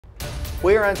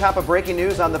We are on top of breaking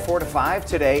news on the 4 to 5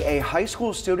 today. A high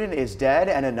school student is dead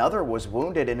and another was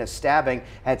wounded in a stabbing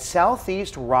at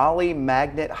Southeast Raleigh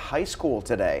Magnet High School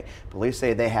today. Police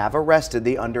say they have arrested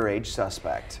the underage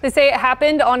suspect. They say it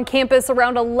happened on campus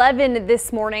around 11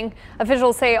 this morning.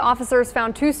 Officials say officers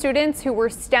found two students who were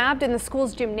stabbed in the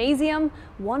school's gymnasium.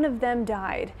 One of them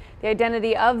died. The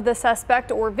identity of the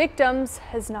suspect or victims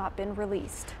has not been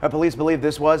released. Police believe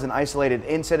this was an isolated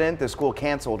incident. The school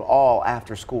canceled all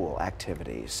after-school activities.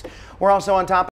 We're also on top